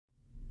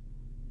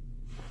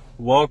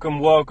Welcome,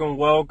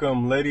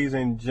 ladies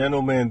and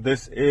gentlemen.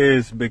 This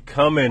is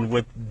Becoming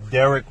with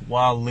Derek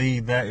Wali.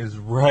 That is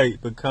right,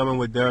 Becoming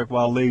with Derek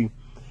Wali.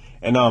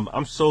 And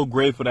I'm so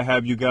grateful to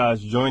have you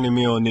guys joining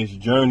me on this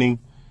journey.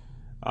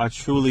 I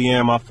truly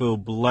am. I feel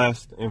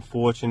blessed and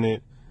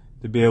fortunate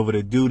to be able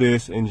to do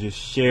this and just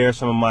share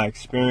some of my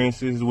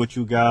experiences with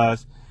you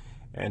guys.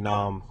 And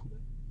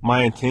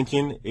my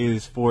intention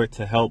is for it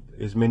to help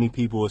as many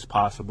people as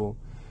possible.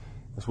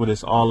 That's what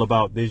it's all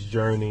about, this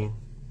journey.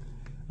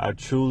 I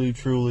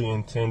truly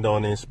intend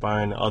on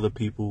inspiring other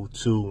people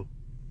to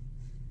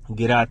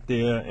get out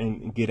there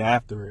and get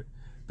after it.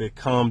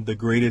 Become the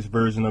greatest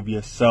version of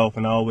yourself.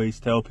 And I always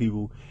tell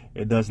people,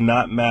 it does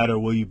not matter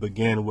where you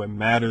begin. What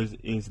matters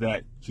is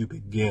that you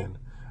begin,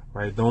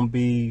 right? Don't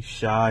be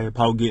shy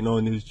about getting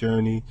on this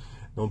journey.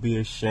 Don't be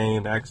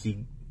ashamed.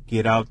 Actually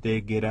get out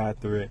there, get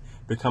after it.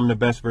 Become the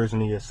best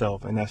version of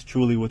yourself. And that's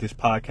truly what this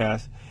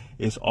podcast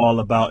is all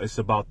about. It's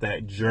about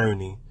that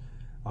journey.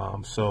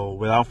 So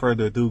without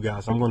further ado,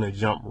 guys, I'm going to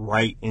jump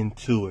right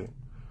into it,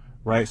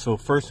 right? So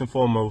first and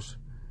foremost,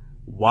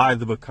 why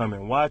the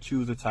becoming? Why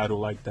choose a title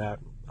like that?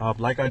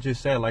 Like I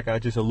just said, like I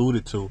just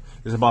alluded to,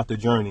 it's about the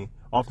journey.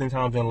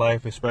 Oftentimes in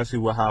life, especially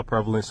with how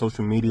prevalent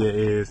social media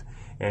is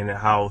and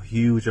how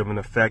huge of an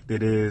effect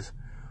it is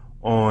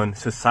on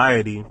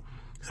society,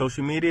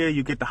 social media,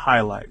 you get the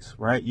highlights,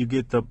 right? You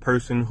get the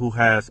person who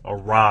has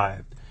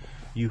arrived.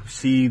 You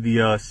see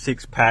the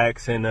six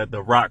packs and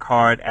the rock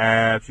hard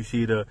abs. You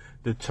see the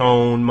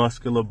toned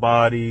muscular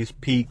bodies,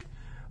 peak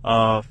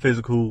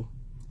physical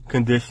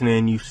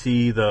conditioning. You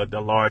see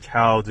the large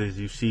houses.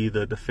 You see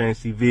the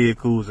fancy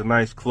vehicles, the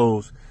nice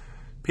clothes.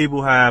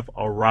 People have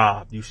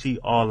arrived. You see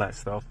all that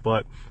stuff.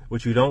 But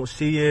what you don't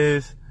see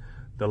is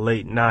the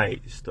late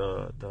nights,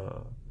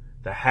 the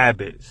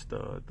habits,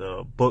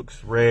 the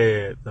books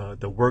read,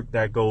 the work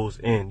that goes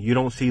in. You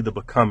don't see the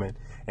becoming.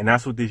 And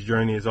that's what this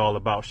journey is all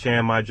about,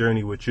 sharing my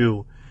journey with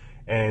you.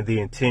 And the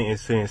intent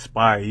is to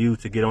inspire you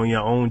to get on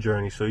your own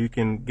journey so you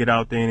can get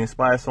out there and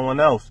inspire someone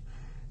else.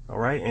 All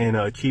right. And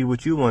achieve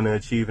what you want to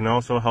achieve and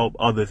also help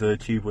others to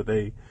achieve what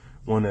they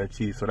want to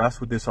achieve. So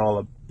that's what this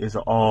all is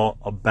all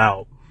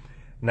about.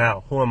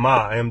 Now, who am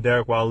I? I am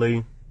Derek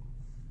Wali.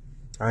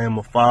 I am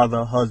a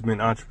father,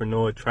 husband,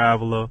 entrepreneur,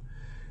 traveler,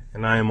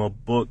 and I am a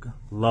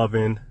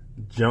book-loving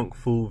junk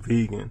food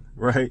vegan,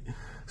 right?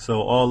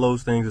 So all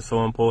those things are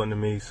so important to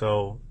me.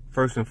 So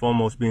first and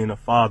foremost, being a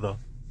father,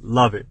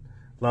 love it.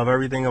 Love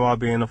everything about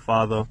being a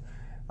father.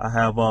 I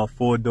have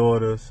 4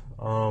 daughters,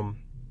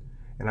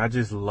 and I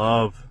just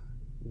love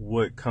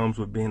what comes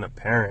with being a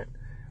parent.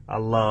 I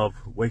love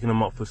waking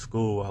them up for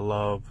school. I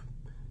love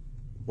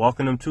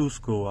walking them to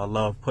school. I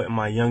love putting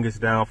my youngest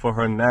down for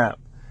her nap.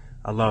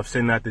 I love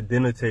sitting at the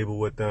dinner table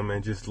with them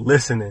and just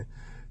listening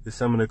to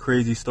some of the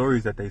crazy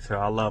stories that they tell.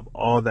 I love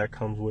all that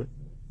comes with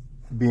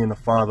being a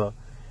father.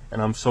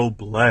 And I'm so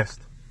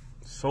blessed,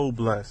 so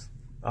blessed.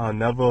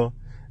 Never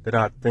did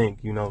I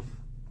think,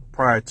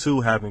 prior to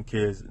having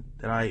kids,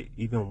 that I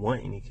even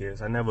want any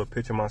kids. I never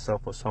pictured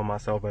myself or saw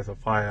myself as a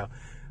father.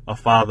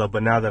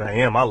 But now that I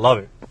am, I love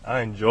it. I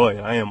enjoy it.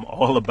 I am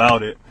all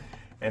about it.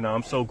 And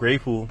I'm so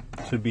grateful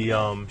to be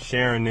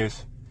sharing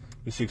this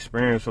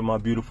experience with my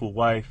beautiful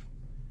wife.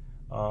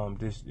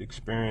 This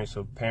experience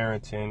of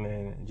parenting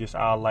and just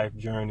our life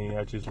journey.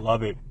 I just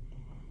love it.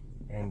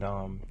 And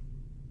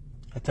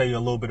I'll tell you a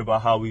little bit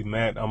about how we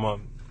met. I'm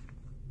going to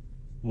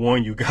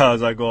warn you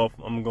guys, I'm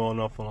going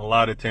off on a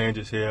lot of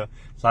tangents here.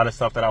 It's a lot of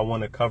stuff that I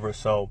want to cover.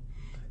 So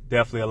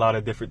definitely a lot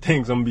of different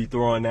things I'm going to be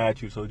throwing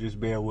at you. So just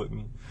bear with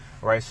me.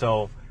 All right.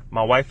 So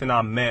my wife and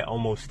I met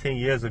almost 10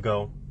 years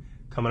ago,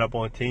 coming up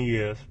on 10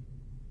 years.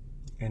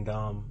 And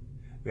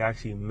we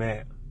actually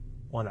met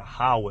on a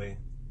highway.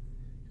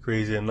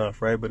 Crazy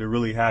enough, right? But it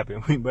really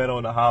happened. We met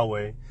on the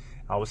highway.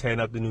 I was heading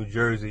up to New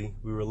Jersey.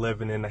 We were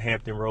living in the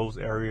Hampton Roads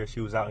area. She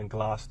was out in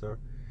Gloucester.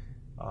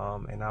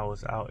 And I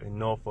was out in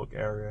Norfolk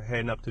area,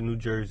 heading up to New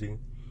Jersey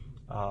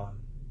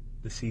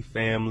to see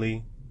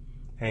family,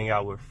 hang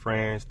out with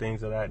friends,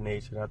 things of that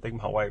nature. And I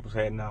think my wife was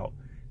heading out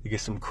to get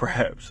some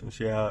crabs. And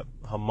she had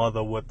her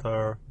mother with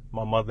her,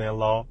 my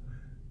mother-in-law,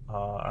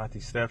 Auntie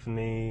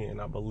Stephanie, and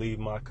I believe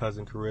my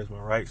cousin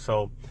Charisma, right?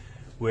 So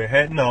we're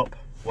heading up.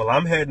 Well,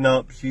 I'm heading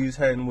up. She's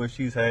heading where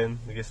she's heading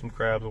to get some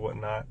crabs or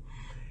whatnot.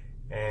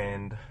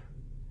 And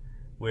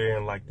we're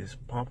in like this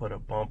bumper to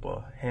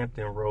bumper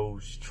Hampton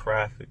Roads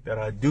traffic that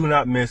I do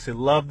not miss it.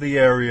 Love the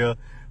area,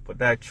 but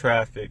that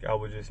traffic, I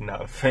was just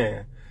not a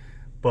fan.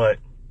 But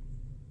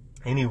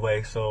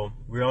anyway, so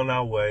we're on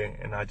our way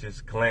and I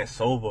just glance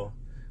over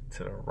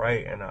to the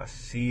right and I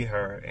see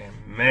her and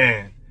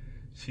man,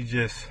 she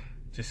just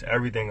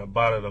everything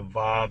about her, the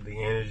vibe,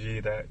 the energy,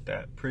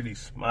 that pretty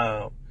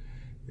smile.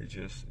 It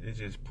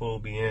just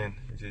pulled me in.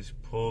 It just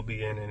pulled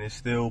me in, and it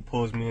still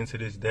pulls me in to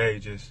this day,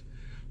 just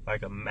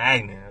like a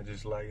magnet.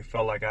 It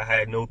felt like I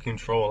had no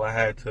control. I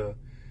had to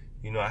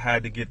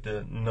get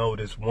to know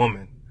this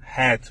woman. I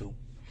had to.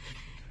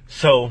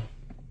 So,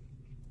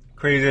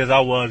 crazy as I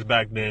was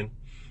back then,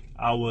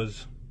 I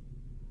was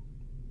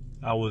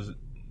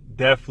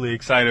definitely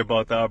excited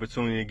about the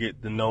opportunity to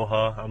get to know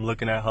her. I'm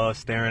looking at her,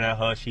 staring at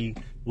her. She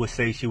would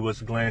say she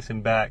was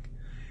glancing back.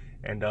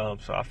 And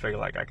so I figured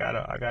like I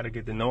gotta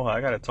get to know her.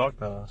 I gotta talk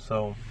to her.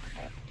 So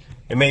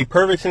it made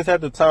perfect sense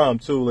at the time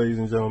too, ladies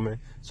and gentlemen.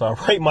 So I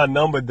write my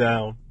number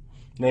down,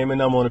 name and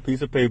number on a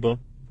piece of paper.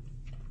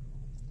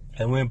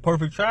 And we're in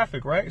perfect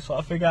traffic, right? So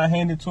I figure I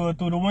hand it to her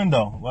through the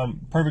window.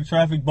 Perfect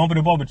traffic, bumper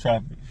to bumper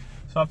traffic.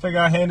 So I figure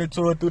I hand it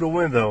to her through the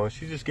window. And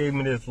she just gave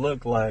me this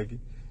look like,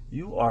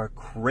 you are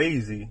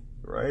crazy,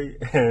 right?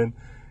 And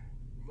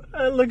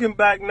looking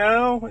back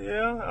now,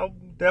 yeah, I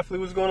definitely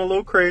was going a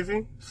little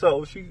crazy.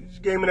 So she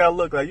just gave me that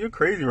look like, you're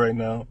crazy right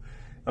now.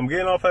 I'm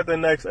getting off at the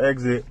next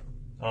exit.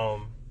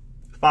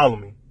 Follow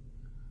me.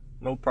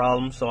 No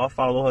problem. So I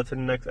follow her to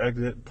the next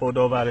exit, pulled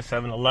over at a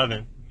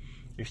 7-Eleven,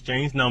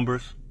 exchanged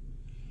numbers.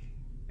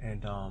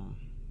 And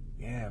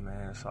yeah,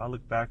 man, so I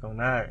look back on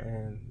that,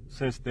 and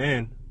since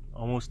then,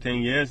 almost 10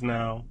 years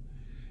now,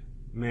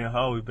 me and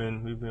her, we've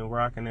been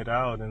rocking it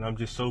out, and I'm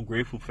just so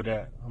grateful for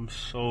that. I'm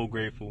so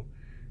grateful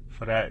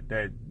for that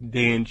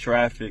day in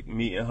traffic,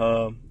 meeting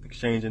her,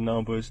 exchanging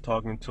numbers,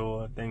 talking to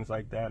her, things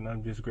like that, and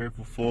I'm just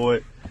grateful for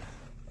it,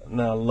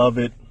 and I love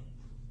it.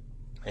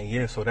 And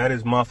yeah, so that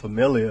is my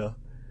familia.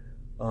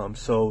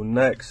 So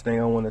next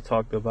thing I want to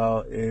talk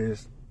about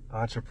is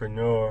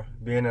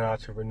being an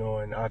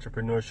entrepreneur and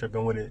entrepreneurship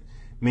and what it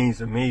means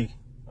to me.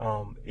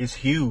 It's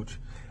huge.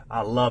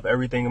 I love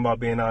everything about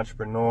being an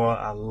entrepreneur.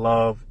 I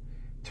love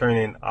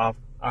turning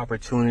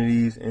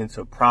opportunities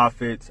into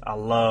profits. I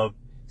love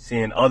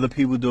seeing other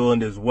people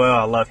doing it as well.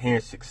 I love hearing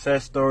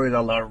success stories. I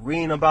love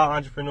reading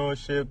about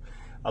entrepreneurship.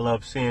 I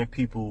love seeing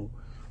people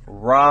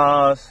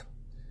rise,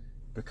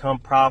 become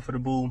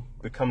profitable,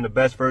 become the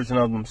best version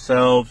of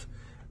themselves.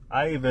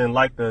 I even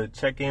like to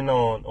check in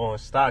on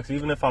stocks.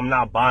 Even if I'm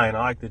not buying, I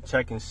like to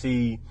check and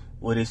see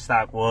what this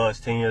stock was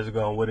 10 years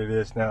ago and what it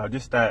is now.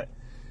 Just that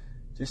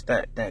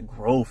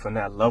growth and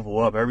that level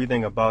up.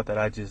 Everything about that,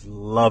 I just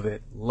love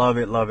it. Love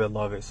it, love it,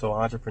 love it. So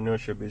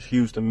entrepreneurship is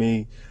huge to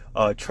me.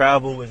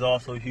 Travel is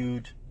also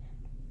huge.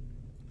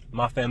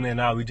 My family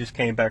and I, we just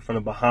came back from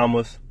the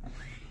Bahamas.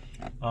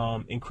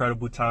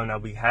 Incredible time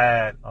that we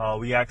had.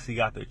 We actually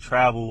got to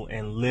travel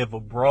and live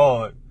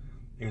abroad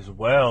as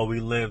well. We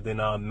lived in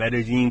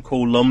Medellin,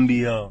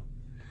 Colombia.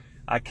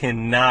 I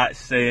cannot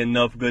say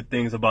enough good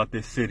things about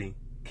this city.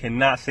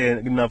 Cannot say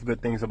enough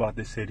good things about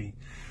this city.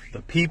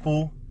 The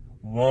people,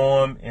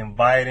 warm,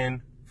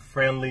 inviting,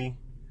 friendly,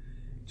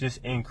 just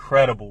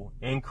incredible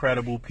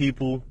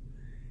people.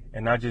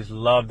 And I just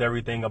loved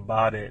everything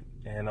about it.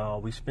 And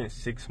we spent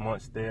 6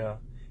 months there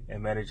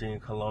in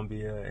Medellin,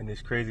 Colombia. And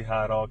it's crazy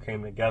how it all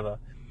came together.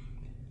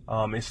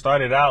 It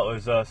started out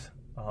as us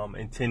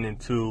intending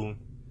to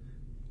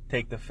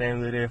take the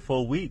family there for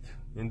a week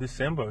in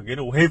December, get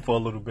away for a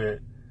little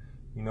bit,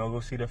 go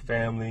see the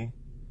family.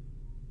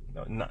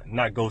 No,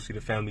 not go see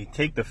the family,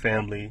 take the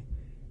family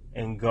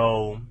and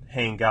go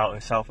hang out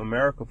in South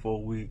America for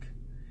a week.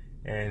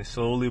 And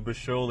slowly but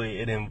surely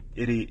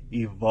it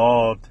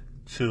evolved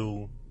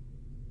to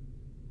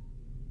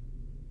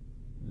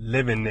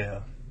living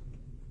there.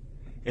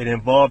 It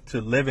evolved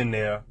to living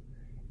there,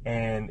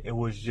 and it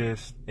was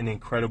just an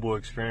incredible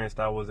experience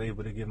that I was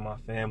able to give my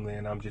family,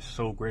 and I'm just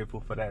so grateful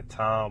for that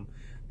time.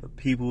 The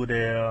people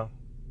there,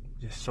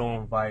 just so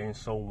inviting,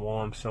 so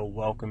warm, so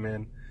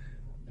welcoming,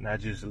 and I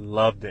just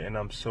loved it, and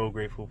I'm so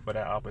grateful for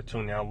that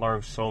opportunity. I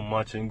learned so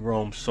much and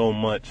grown so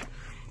much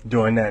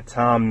during that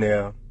time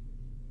there.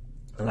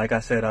 And like I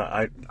said,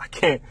 I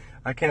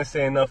can't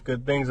say enough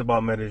good things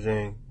about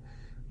Medellin.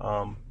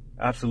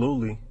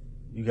 Absolutely,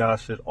 you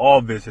guys should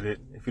all visit it.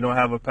 If you don't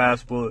have a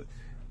passport,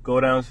 go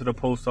down to the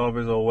post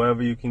office or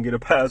wherever you can get a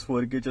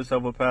passport. Get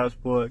yourself a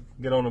passport.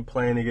 Get on a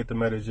plane and get to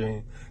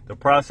Medellin. The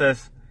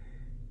process,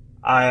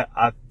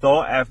 I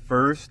thought at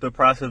first the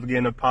process of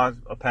getting a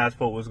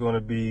passport was going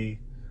to be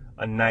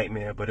a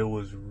nightmare, but it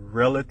was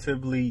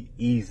relatively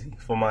easy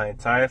for my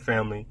entire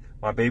family.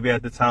 My baby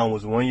at the time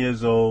was 1 year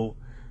old,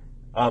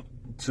 up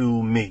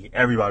to me.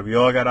 Everybody, we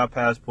all got our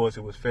passports.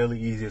 It was fairly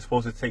easy. It's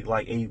supposed to take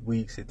like 8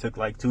 weeks. It took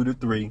like 2 to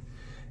 3,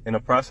 and the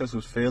process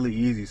was fairly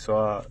easy.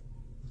 So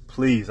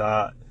please,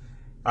 I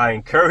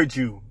encourage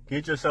you,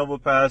 get yourself a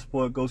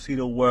passport, go see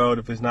the world.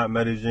 If it's not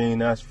Medellin,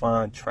 that's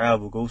fine.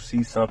 Travel, go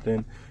see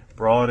something,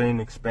 broaden,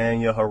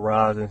 expand your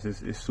horizons.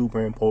 It's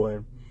super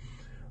important.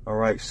 All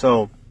right,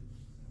 so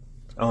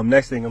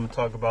next thing I'm gonna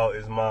talk about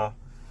is my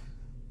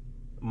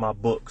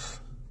books,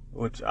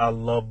 which I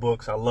love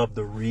books. I love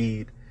to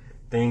read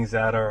things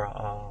that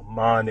are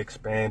mind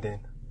expanding,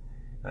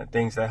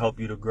 things that help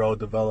you to grow,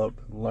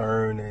 develop,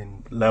 learn,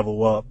 and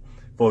level up.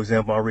 For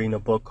example, I'm reading a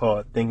book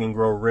called Think and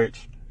Grow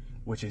Rich,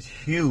 which is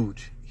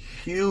huge.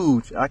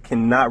 I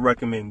cannot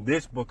recommend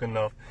this book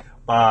enough,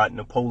 by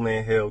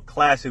Napoleon Hill.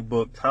 Classic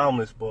book,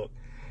 timeless book.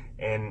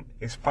 And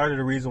it's part of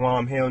the reason why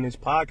I'm here on this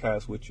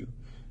podcast with you,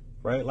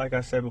 right? Like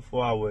I said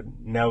before, I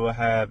would never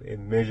have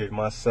envisioned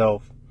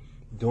myself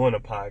doing a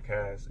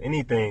podcast,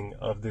 anything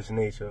of this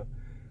nature.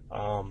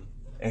 And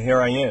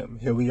here I am.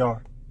 Here we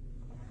are.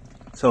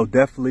 So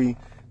definitely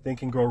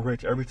Think and Grow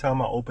Rich. Every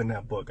time I open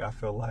that book, I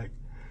feel like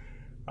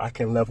I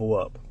can level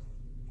up.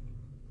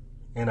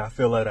 And I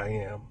feel that I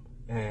am.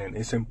 And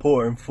it's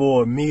important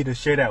for me to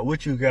share that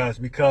with you guys,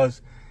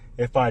 because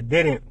if I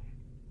didn't,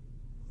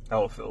 I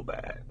would feel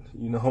bad.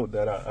 You know,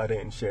 that I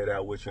didn't share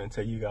that with you and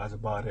tell you guys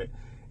about it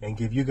and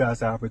give you guys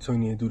the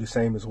opportunity to do the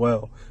same as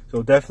well.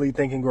 So definitely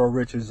Think and Grow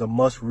Rich is a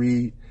must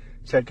read.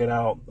 Check it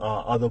out.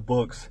 Other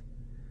books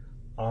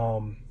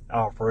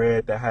I've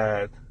read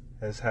that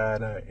has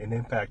had an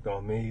impact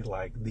on me,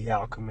 like The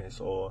Alchemist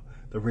or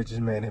The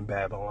Richest Man in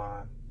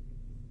Babylon.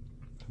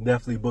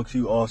 Definitely books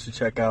you all should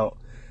check out.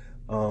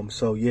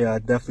 So yeah, I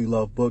definitely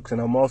love books,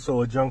 and I'm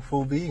also a junk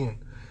food vegan.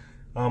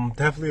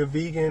 Definitely a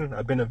vegan.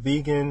 I've been a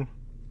vegan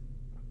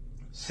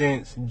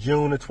since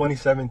June of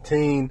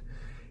 2017,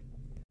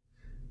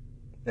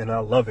 and I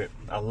love it.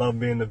 I love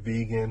being a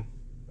vegan.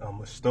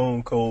 I'm a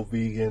stone cold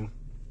vegan.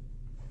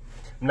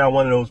 I'm not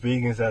one of those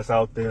vegans that's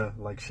out there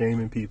like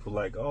shaming people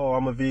like, oh,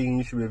 I'm a vegan,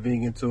 you should be a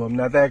vegan too. I'm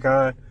not that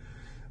guy,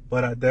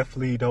 but I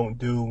definitely don't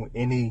do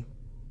any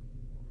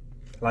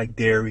like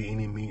dairy,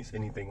 any meats,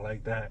 anything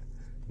like that.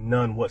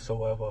 None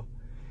whatsoever.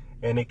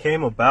 And it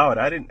came about,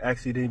 I didn't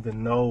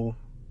even know,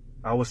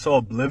 I was so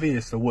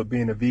oblivious to what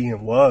being a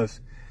vegan was.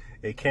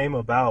 It came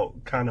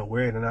about kind of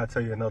weird, and I'll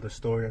tell you another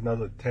story,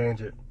 another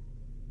tangent.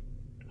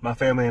 My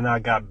family and I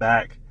got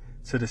back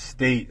to the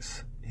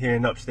States here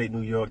in upstate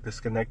New York, the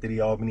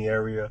Schenectady, Albany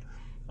area,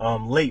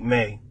 late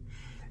May.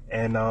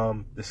 And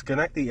the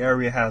Schenectady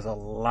area has a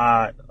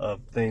lot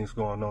of things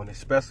going on,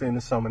 especially in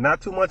the summer.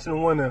 Not too much in the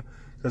winter,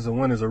 because the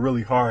winters are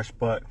really harsh,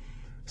 but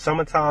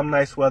summertime,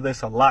 nice weather,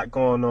 it's a lot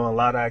going on, a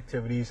lot of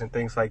activities and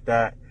things like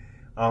that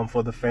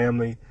for the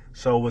family.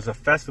 So it was a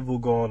festival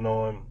going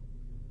on,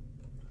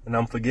 and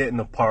I'm forgetting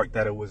the park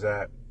that it was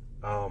at.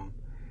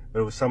 But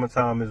it was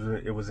summertime,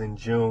 it was in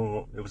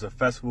June. It was a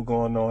festival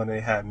going on. They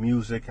had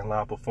music and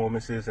live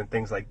performances and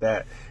things like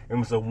that. It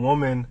was a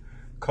woman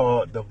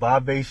called the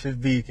Vivacious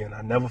Vegan.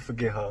 I never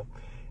forget her.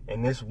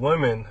 And this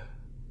woman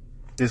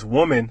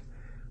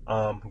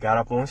got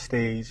up on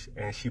stage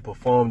and she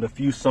performed a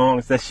few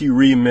songs that she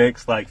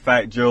remixed, like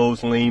Fat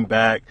Joe's Lean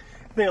Back,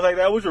 things like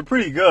that, which were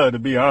pretty good, to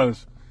be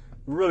honest.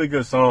 Really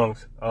good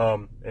songs.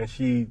 And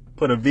she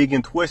put a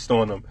vegan twist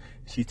on them.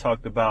 She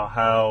talked about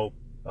how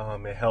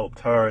it helped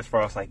her as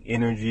far as like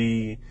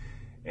energy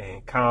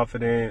and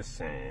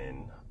confidence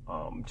and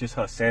just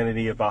her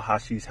sanity, about how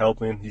she's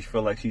helping. You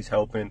feel like she's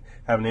helping,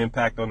 having an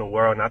impact on the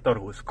world. And I thought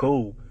it was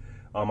cool.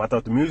 I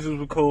thought the music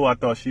was cool. I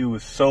thought she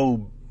was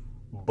so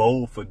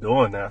bold for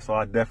doing that. So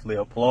I definitely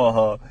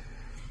applaud her.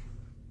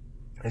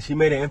 And she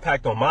made an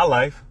impact on my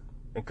life.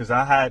 And because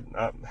had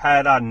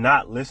I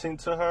not listened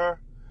to her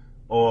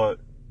or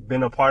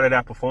been a part of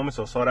that performance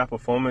or saw that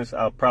performance,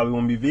 I probably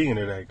wouldn't be vegan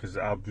today, because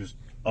I was just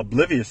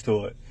oblivious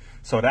to it.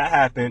 So that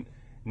happened.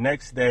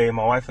 Next day,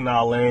 my wife and I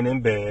are laying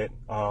in bed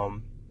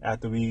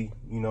after we,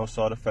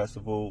 saw the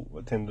festival,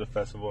 attended the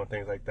festival and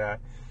things like that.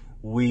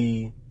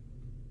 We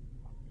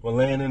were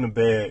laying in the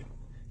bed.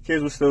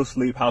 Kids were still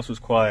asleep. House was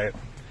quiet.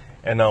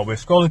 And we're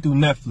scrolling through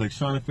Netflix,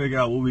 trying to figure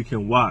out what we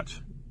can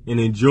watch and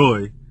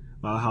enjoy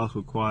while the house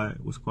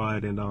was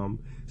quiet, and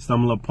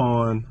stumbled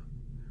upon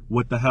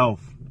What the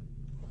Health.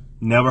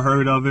 Never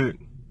heard of it.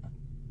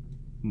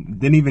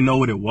 Didn't even know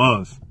what it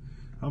was.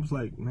 I was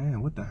like,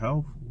 man, what the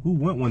hell? Who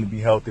wouldn't want to be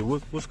healthy?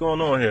 What's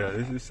going on here?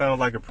 It sounds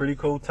like a pretty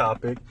cool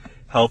topic.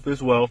 Health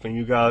is wealth, and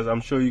you guys,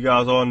 I'm sure you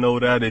guys all know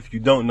that. If you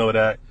don't know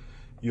that,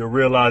 you'll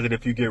realize it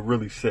if you get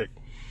really sick.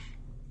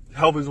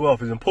 Health is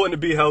wealth. It's important to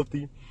be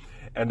healthy.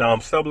 And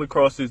stumbled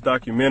across this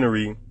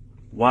documentary,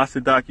 watched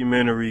the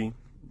documentary,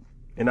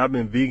 and I've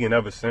been vegan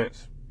ever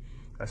since.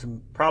 That's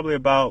probably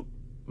about,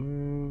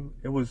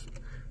 it was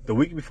the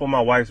week before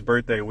my wife's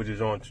birthday, which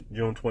is on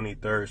June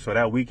 23rd. So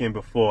that weekend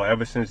before,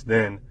 ever since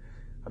then,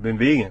 I've been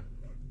vegan.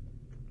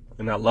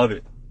 And I love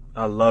it.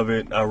 I love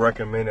it. I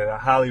recommend it. I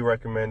highly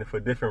recommend it for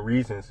different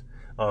reasons.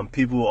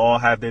 People all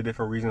have their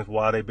different reasons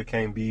why they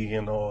became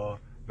vegan or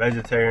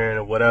vegetarian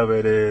or whatever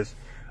it is.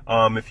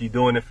 If you're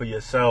doing it for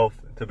yourself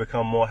to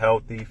become more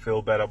healthy,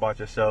 feel better about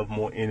yourself,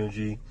 more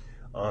energy,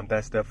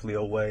 that's definitely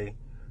a way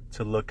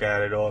to look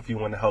at it. Or if you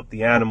want to help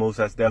the animals,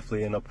 that's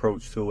definitely an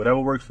approach to it. Whatever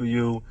works for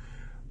you.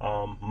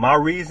 My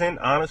reason,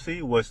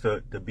 honestly, was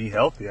to be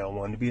healthy. I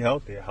wanted to be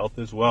healthy. Health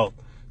is wealth.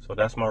 So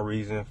that's my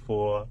reason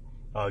for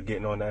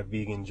getting on that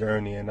vegan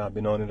journey, and I've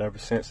been on it ever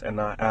since, and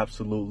I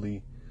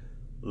absolutely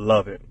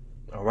love it.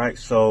 All right,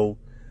 so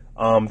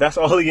that's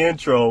all the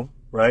intro.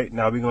 Right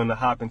now, we're going to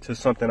hop into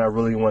something I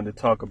really wanted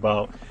to talk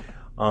about.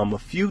 A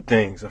few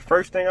things. The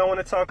first thing I want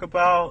to talk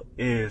about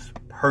is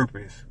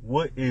purpose.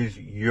 What is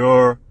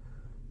your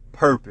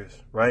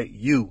purpose, right?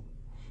 You.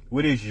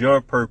 What is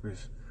your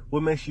purpose?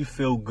 What makes you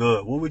feel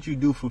good? What would you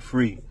do for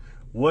free?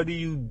 What do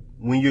you,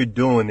 when you're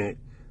doing it,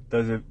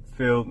 does it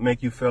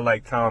make you feel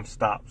like time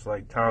stops,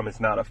 like time is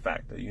not a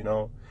factor,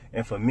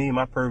 And for me,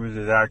 my purpose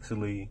is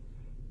actually,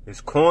 as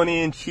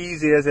corny and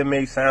cheesy as it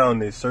may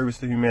sound, is service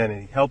to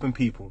humanity, helping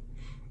people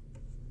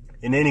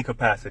in any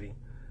capacity,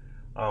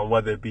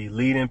 whether it be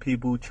leading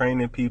people,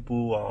 training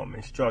people,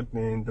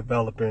 instructing,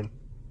 developing,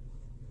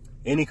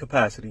 any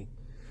capacity.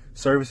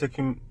 service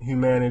to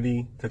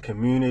humanity, to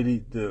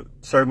community, to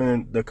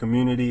serving the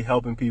community,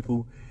 helping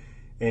people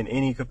in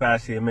any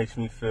capacity. It makes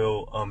me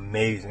feel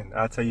amazing.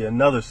 I'll tell you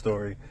another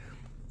story.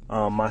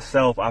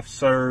 Myself, I've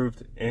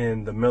served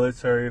in the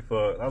military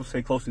for, I would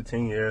say, close to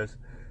 10 years.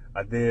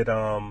 I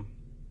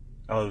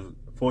was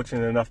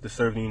fortunate enough to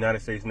serve in the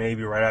United States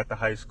Navy right after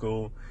high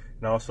school,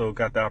 and I also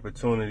got the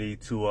opportunity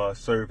to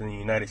serve in the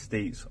United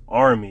States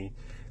Army.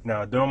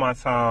 Now, during my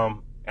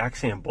time,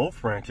 actually in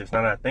both branches,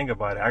 now that I think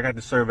about it, I got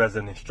to serve as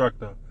an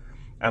instructor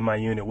at my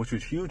unit, which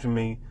was huge to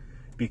me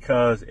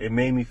because it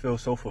made me feel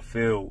so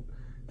fulfilled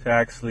to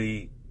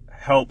actually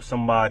help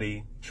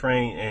somebody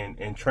train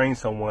and train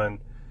someone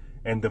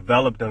and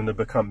develop them to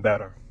become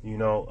better. You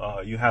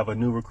know, you have a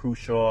new recruit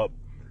show up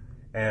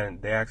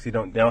and they actually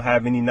don't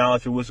have any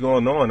knowledge of what's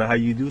going on or how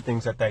you do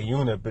things at that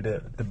unit, but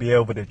to be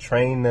able to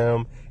train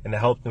them and to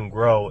help them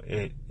grow,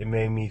 it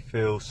made me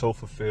feel so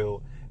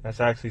fulfilled. That's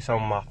actually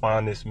some of my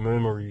fondest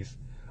memories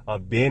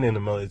of being in the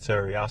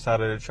military. Outside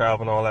of the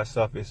travel and all that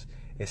stuff,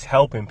 is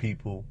helping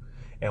people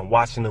and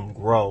watching them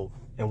grow.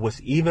 And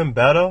what's even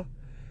better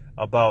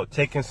about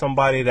taking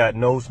somebody that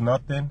knows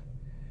nothing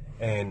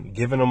and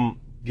giving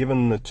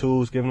them the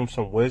tools, giving them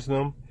some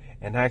wisdom,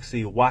 and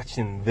actually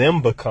watching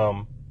them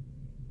become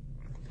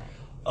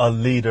a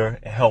leader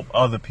and help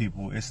other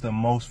people. It's the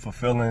most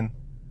fulfilling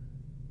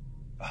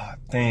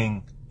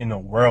thing in the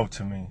world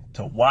to me,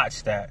 to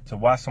watch that, to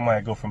watch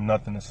somebody go from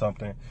nothing to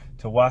something,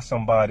 to watch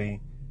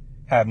somebody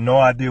have no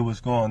idea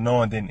what's going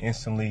on, then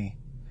instantly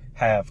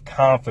have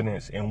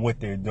confidence in what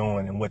they're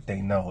doing and what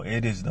they know.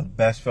 It is the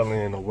best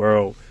feeling in the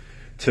world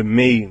to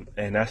me,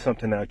 and that's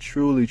something I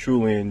truly,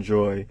 truly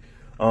enjoy.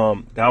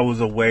 That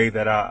was a way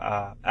that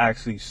I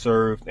actually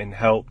served and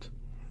helped.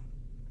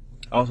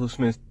 I also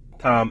spent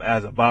time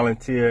as a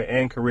volunteer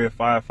and career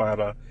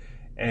firefighter,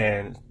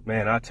 and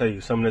man, I tell you,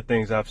 some of the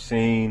things I've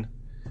seen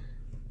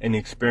and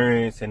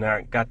experienced and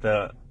I got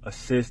to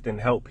assist and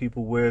help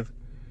people with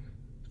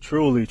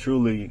truly,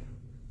 truly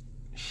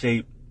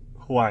shape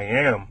who I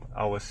am,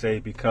 I would say,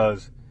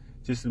 because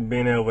just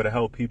being able to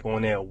help people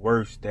on their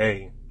worst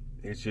day,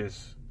 it's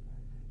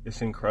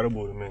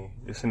incredible to me.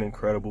 It's an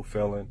incredible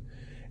feeling.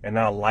 And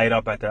I light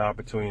up at the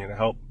opportunity to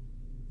help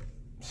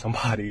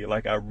somebody,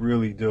 like I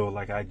really do.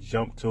 Like I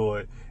jump to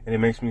it and it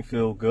makes me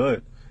feel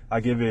good.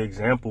 I'll give you an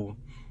example.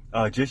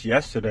 Just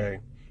yesterday,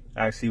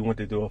 I actually went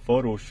to do a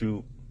photo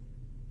shoot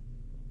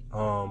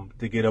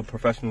to get a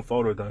professional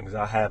photo done because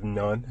I have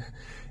none.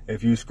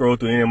 If you scroll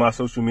through any of my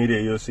social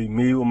media, you'll see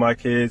me with my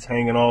kids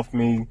hanging off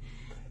me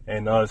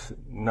and us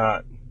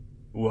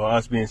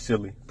being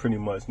silly, pretty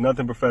much.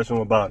 Nothing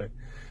professional about it.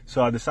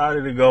 So I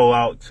decided to go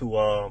out to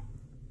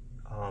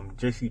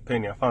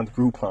JCPenney. I found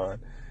Groupon.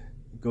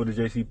 Go to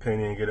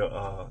JCPenney and get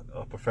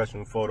a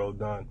professional photo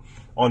done.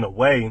 On the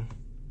way,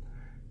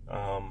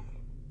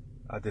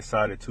 I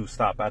decided to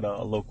stop at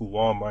a local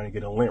Walmart and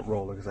get a lint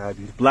roller because I had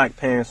these black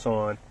pants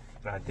on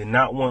and I did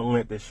not want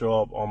lint to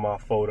show up on my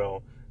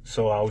photo.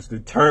 So I was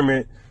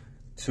determined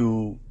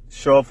to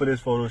show up for this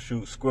photo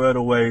shoot, squared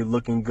away,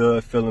 looking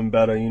good, feeling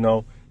better, you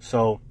know.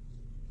 So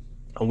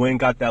I went and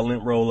got that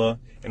lint roller,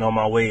 and on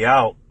my way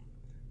out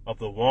of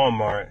the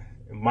Walmart,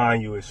 and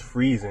mind you, it's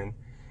freezing,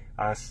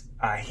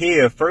 I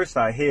hear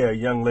a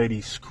young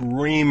lady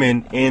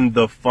screaming in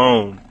the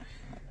phone.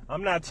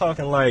 I'm not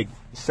talking like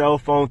cell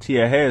phone to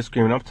your head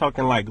screaming. I'm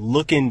talking like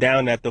looking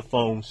down at the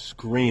phone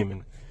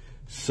screaming.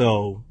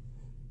 So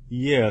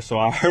yeah, so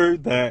I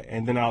heard that,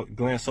 and then I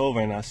glance over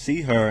and I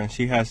see her, and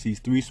she has these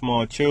 3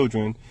 small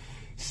children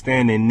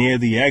standing near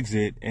the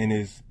exit, and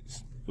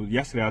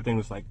yesterday I think it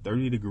was like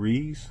 30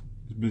 degrees.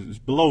 It was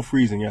below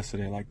freezing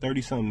yesterday, like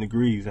 30-something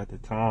degrees at the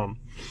time.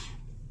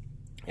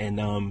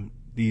 And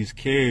these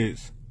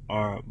kids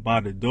are by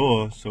the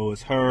door, so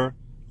it's her,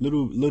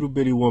 little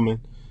bitty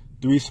woman,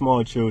 3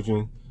 small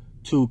children,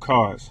 2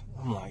 cars.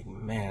 I'm like,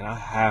 man, I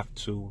have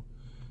to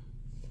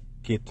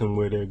get them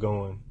where they're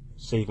going,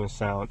 safe and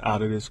sound,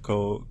 out of this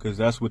cold, because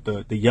that's what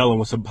the yelling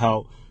was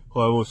about.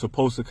 Whoever was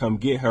supposed to come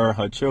get her and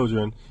her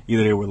children,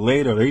 either they were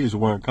late or they just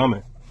weren't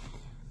coming.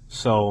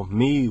 So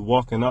me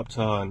walking up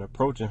to her and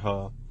approaching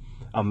her,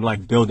 I'm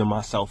like building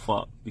myself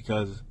up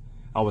because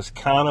I was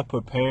kind of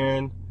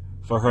preparing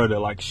for her to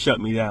like shut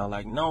me down.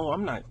 Like, no,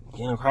 I'm not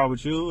getting in a car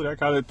with you, that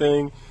kind of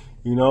thing,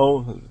 you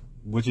know,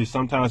 which is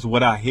sometimes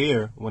what I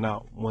hear when I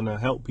want to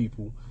help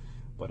people.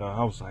 But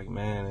I was like,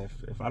 man,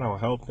 if I don't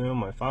help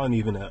them, if I don't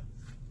even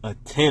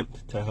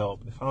attempt to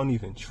help, if I don't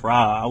even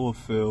try, I will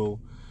feel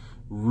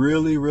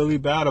really, really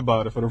bad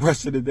about it for the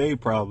rest of the day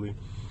probably.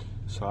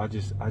 So I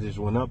just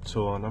went up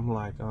to her and I'm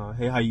like,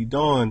 hey, how you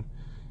doing?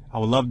 I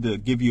would love to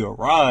give you a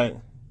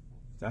ride.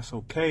 That's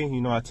okay.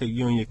 You know, I take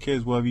you and your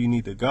kids wherever you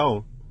need to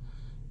go.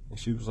 And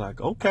she was like,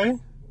 okay.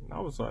 And I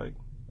was like,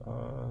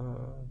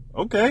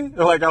 okay.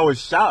 Like I was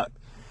shocked.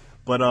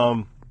 But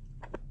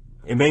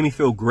it made me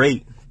feel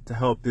great to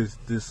help this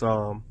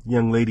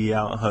young lady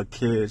out and her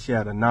kids. She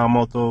had a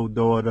 9-month-old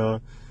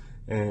daughter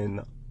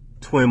and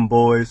twin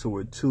boys who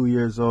were 2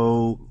 years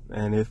old,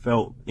 and it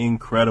felt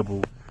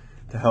incredible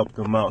to help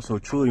them out. So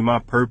truly my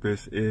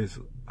purpose is,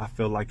 I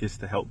feel like, it's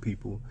to help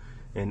people.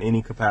 in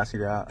any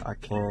capacity I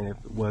can,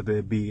 whether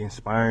it be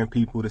inspiring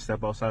people to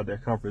step outside their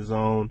comfort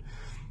zone,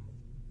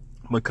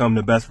 become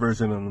the best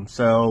version of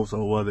themselves,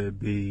 or whether it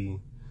be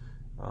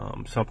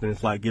something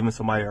that's like giving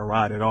somebody a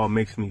ride. It all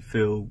makes me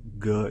feel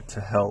good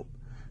to help,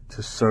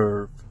 to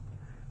serve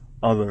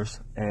others,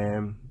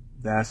 and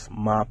that's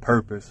my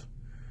purpose,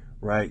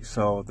 right?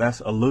 So that's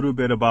a little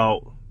bit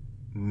about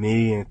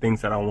me and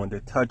things that I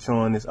wanted to touch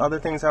on. There's other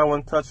things I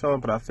want to touch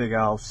on, but I figure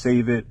I'll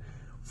save it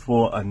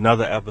for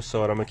another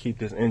episode. I'm gonna keep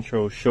this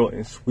intro short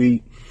and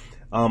sweet.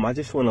 I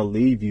just want to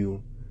leave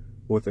you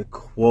with a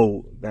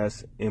quote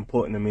that's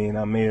important to me, and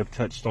I may have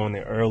touched on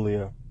it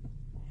earlier.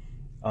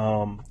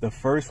 The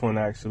first one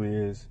actually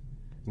is,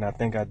 and I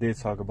think I did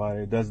talk about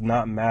it, it does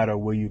not matter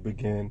where you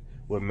begin.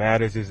 What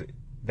matters is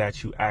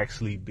that you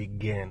actually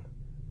begin,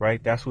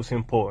 right? That's what's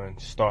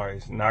important. Start.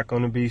 It's not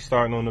going to be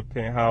starting on the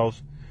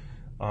penthouse.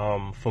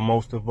 For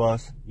most of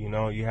us,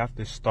 you have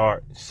to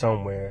start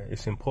somewhere.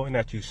 It's important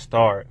that you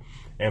start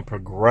and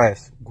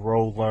progress,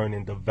 grow, learn,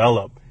 and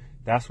develop.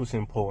 That's what's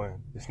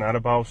important. It's not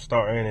about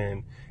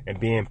starting and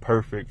being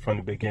perfect from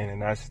the beginning.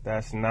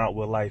 That's not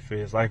what life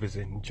is. Life is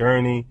a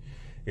journey.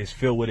 It's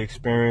filled with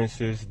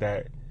experiences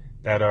that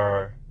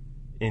are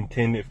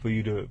intended for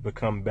you to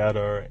become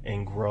better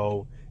and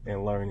grow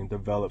and learn and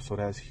develop. So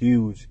that's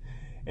huge.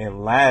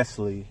 And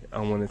lastly, I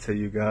want to tell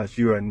you guys,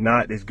 you are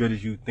not as good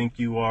as you think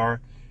you are.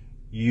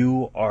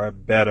 You are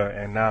better,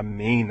 and I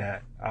mean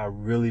that. I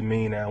really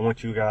mean that. I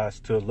want you guys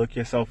to look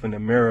yourself in the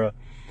mirror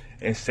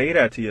and say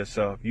that to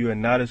yourself. You are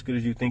not as good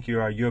as you think you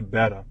are. You're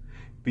better.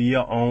 Be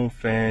your own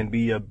fan.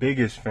 Be your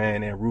biggest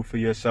fan, and root for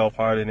yourself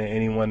harder than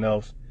anyone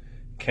else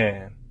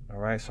can. All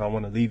right, so I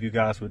want to leave you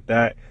guys with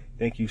that.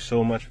 Thank you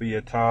so much for your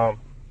time.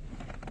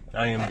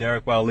 I am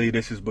Derek Wally.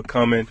 This is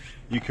Becoming.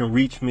 You can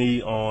reach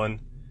me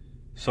on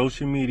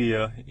social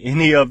media,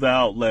 any of the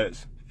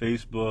outlets,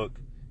 Facebook,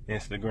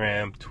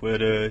 Instagram,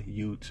 Twitter,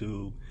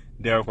 YouTube.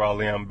 Derek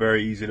Wally. I'm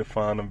very easy to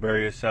find. I'm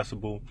very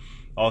accessible.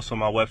 Also,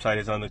 my website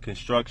is under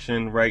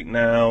construction right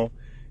now,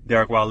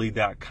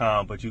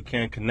 DerekWally.com. But you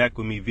can connect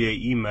with me via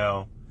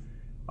email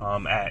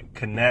at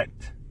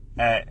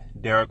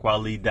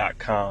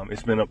connect@DerekWally.com.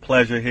 It's been a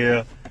pleasure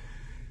here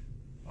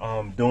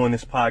doing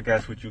this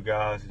podcast with you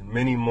guys.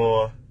 Many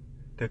more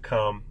to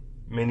come.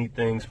 Many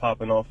things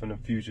popping off in the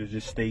future.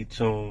 Just stay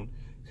tuned.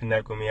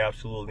 Connect with me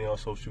absolutely on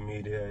social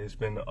media. It's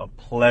been a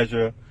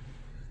pleasure.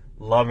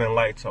 Love and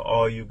light to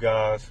all you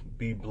guys.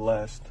 Be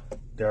blessed.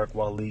 Derek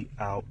Wally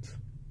out.